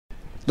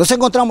Nos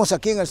encontramos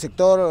aquí en el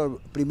sector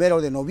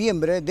 1 de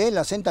noviembre del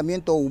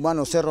asentamiento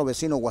humano Cerro,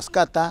 Vecino,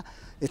 Huascata.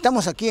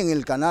 Estamos aquí en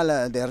el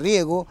canal de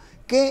riego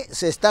que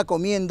se está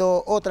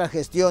comiendo otra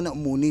gestión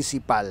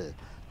municipal.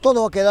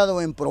 Todo ha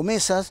quedado en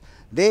promesas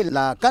de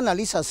la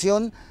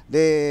canalización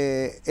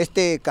de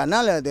este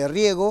canal de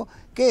riego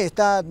que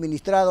está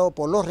administrado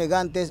por los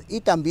regantes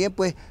y también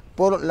pues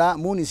por la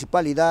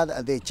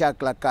municipalidad de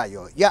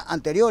Chaclacayo. Ya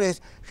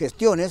anteriores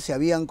gestiones se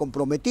habían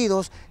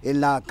comprometido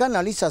en la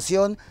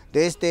canalización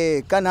de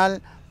este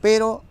canal,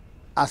 pero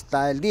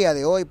hasta el día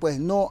de hoy pues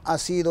no ha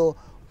sido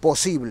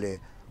posible.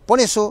 Por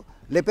eso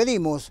le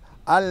pedimos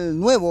al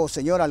nuevo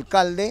señor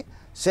alcalde,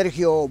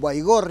 Sergio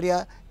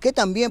Baigorria, que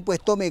también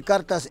pues tome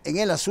cartas en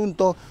el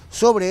asunto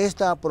sobre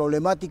esta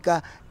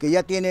problemática que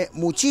ya tiene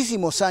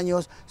muchísimos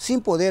años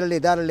sin poderle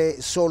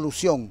darle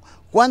solución.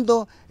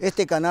 Cuando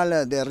este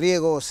canal de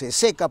riego se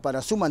seca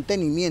para su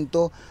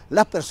mantenimiento,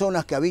 las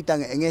personas que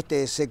habitan en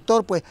este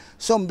sector pues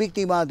son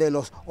víctimas de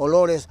los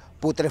olores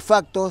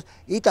putrefactos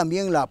y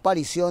también la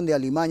aparición de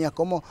alimañas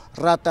como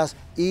ratas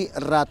y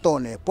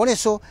ratones. Por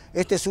eso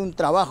este es un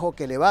trabajo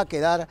que le va a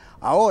quedar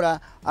ahora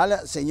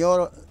al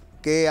señor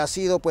que ha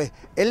sido pues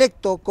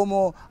electo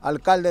como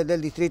alcalde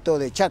del distrito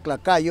de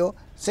Chaclacayo,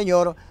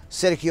 señor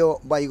Sergio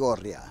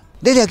Baigorria.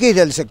 Desde aquí,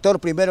 del sector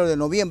 1 de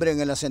noviembre,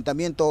 en el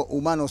asentamiento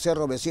humano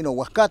Cerro, Vecino,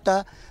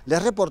 Huascata,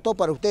 les reportó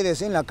para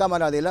ustedes en la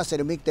cámara de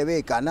Láser MIC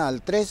TV,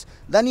 Canal 3,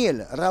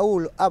 Daniel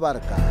Raúl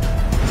Abarca.